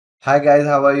Hi guys,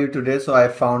 how are you today? So I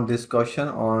found this question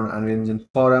on Unreal Engine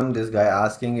forum. This guy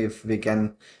asking if we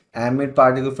can emit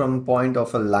particle from point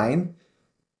of a line.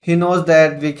 He knows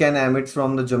that we can emit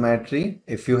from the geometry.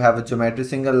 If you have a geometry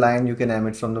single line, you can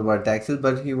emit from the vertices,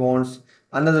 but he wants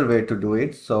another way to do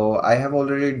it. So I have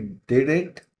already did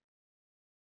it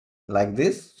like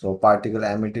this. So particle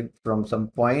emitted from some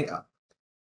point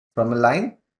from a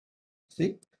line.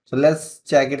 See? So let's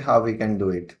check it how we can do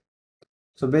it.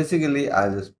 So basically,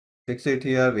 I'll just fix it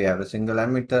here. We have a single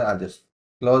emitter. I'll just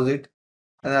close it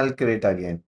and I'll create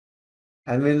again.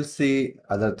 And we'll see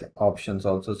other options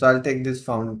also. So I'll take this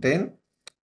fountain,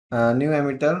 new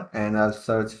emitter, and I'll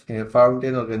search here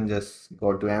fountain, or can just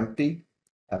go to empty,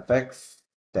 FX,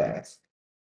 test.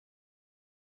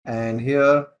 And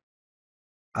here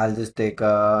I'll just take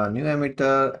a new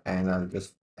emitter and I'll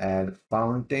just add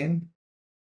fountain.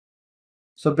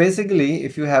 So basically,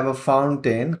 if you have a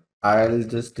fountain, I'll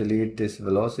just delete this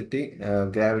velocity,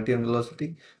 gravity and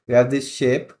velocity. We have this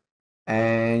shape,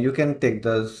 and you can take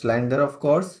the cylinder, of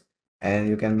course, and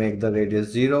you can make the radius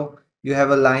 0. You have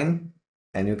a line,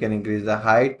 and you can increase the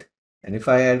height. And if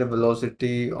I add a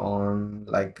velocity on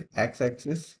like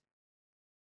x-axis,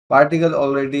 particle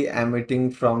already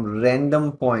emitting from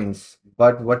random points.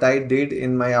 But what I did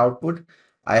in my output,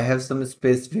 I have some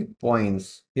specific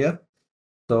points here.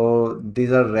 So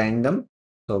these are random.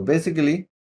 So basically,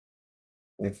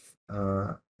 if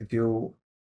you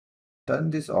turn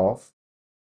this off,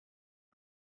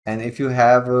 and if you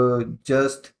have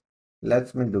just,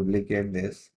 let me duplicate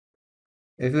this.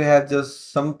 If you have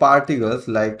just some particles,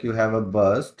 like you have a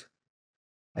burst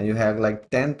and you have like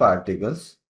 10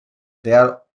 particles, they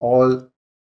are all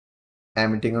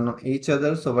emitting on each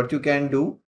other. So what you can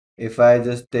do, if I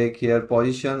just take here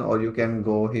position, or you can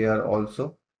go here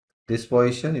also, this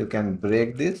position, you can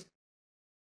break this.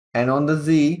 And on the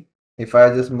Z, if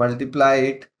I just multiply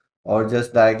it or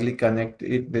just directly connect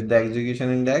it with the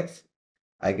execution index,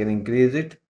 I can increase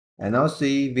it. And now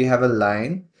see, we have a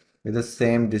line with the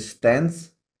same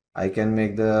distance. I can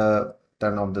make the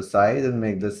turn of the size and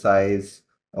make the size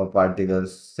of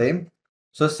particles same.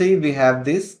 So see, we have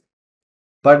this,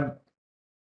 but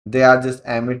they are just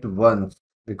emit once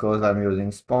because I'm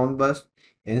using spawn burst.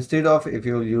 Instead of, if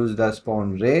you use the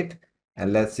spawn rate,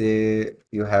 and let's say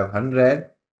you have 100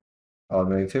 or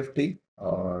maybe 50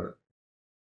 or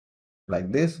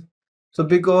like this. So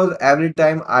because every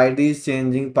time ID is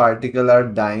changing, particle are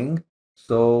dying,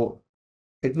 so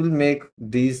it will make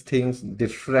these things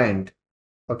different.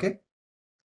 Okay,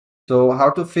 so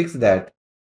how to fix that?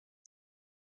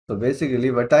 So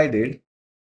basically what I did,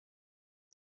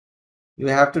 you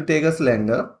have to take a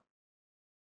cylinder.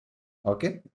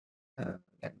 Okay, let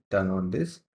me turn on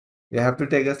this. You have to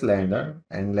take a cylinder,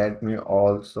 and let me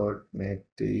also make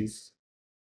these.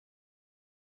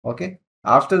 Okay,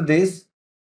 after this,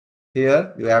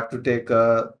 here you have to take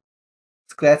a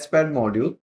scratchpad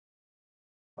module.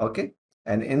 Okay,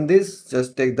 and in this,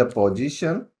 just take the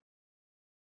position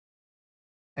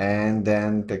and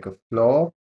then take a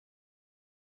floor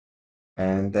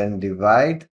and then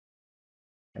divide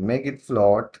and make it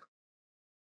float,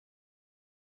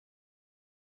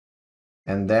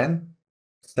 and then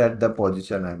set the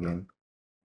position again.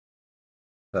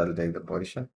 So I'll take the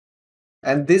position.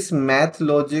 And this math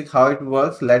logic, how it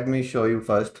works, let me show you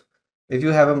first. If you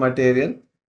have a material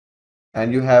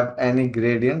and you have any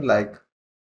gradient like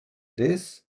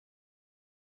this,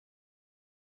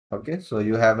 okay, so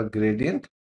you have a gradient.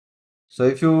 So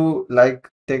if you like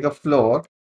take a floor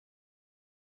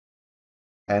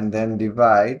and then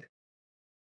divide,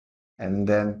 and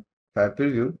then if I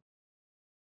preview,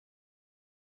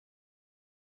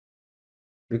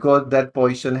 because that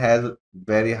position has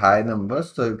very high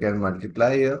numbers, so you can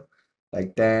multiply here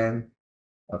like 10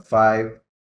 or 5.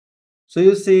 So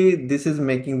you see, this is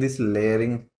making this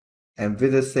layering and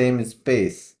with the same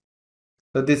space.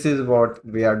 So this is what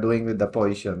we are doing with the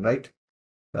position, right?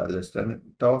 So I'll just turn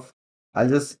it off. I'll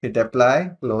just hit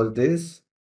apply, close this.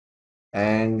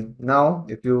 And now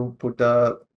if you put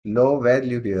a low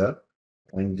value here,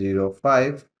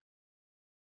 0.05,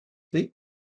 see,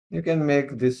 you can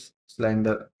make this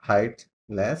cylinder height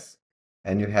less,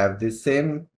 and you have the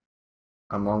same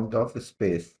amount of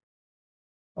space.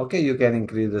 Okay, you can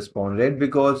increase the spawn rate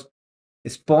because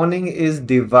spawning is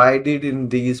divided in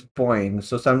these points.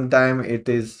 So sometimes it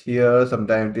is here,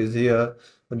 sometimes it is here.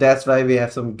 But that's why we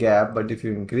have some gap. But if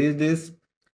you increase this,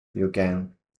 you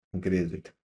can increase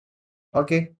it.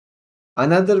 Okay.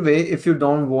 Another way, if you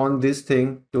don't want this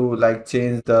thing to like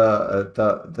change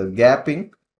the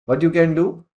gapping, what you can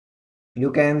do, you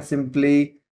can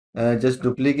simply just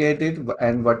duplicate it.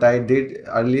 And what I did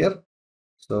earlier,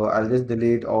 So I'll just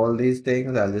delete all these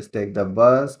things. I'll just take the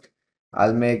burst.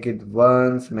 I'll make it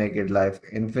once, make it life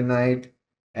infinite.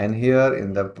 And here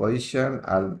in the position,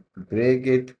 I'll break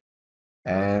it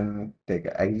and take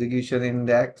an execution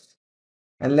index.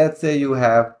 And let's say you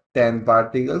have 10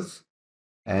 particles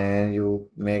and you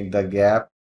make the gap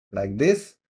like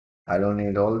this. I don't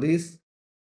need all these.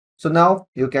 So now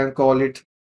you can call it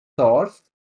source,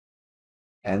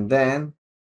 and then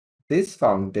this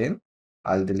fountain,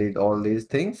 I'll delete all these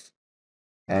things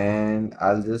and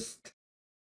I'll just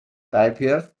type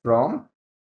here from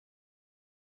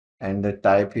and the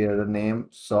type here the name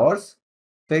source.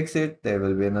 Fix it. There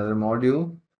will be another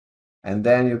module, and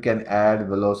then you can add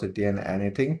velocity and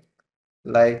anything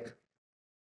like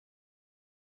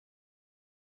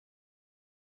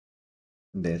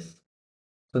this.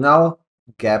 So now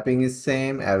gapping is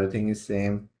same, everything is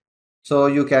same. So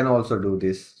you can also do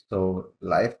this. So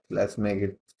life, let's make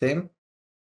it same.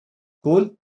 Cool.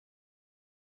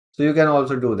 So you can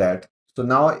also do that. So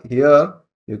now here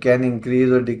you can increase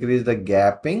or decrease the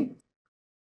gapping,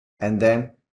 and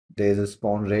then there's a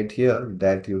spawn rate here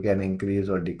that you can increase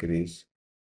or decrease.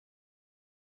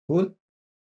 Cool.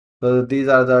 So these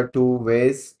are the two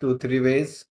ways, two, three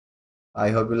ways. I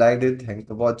hope you liked it. Thanks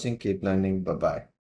for watching. Keep learning. Bye bye.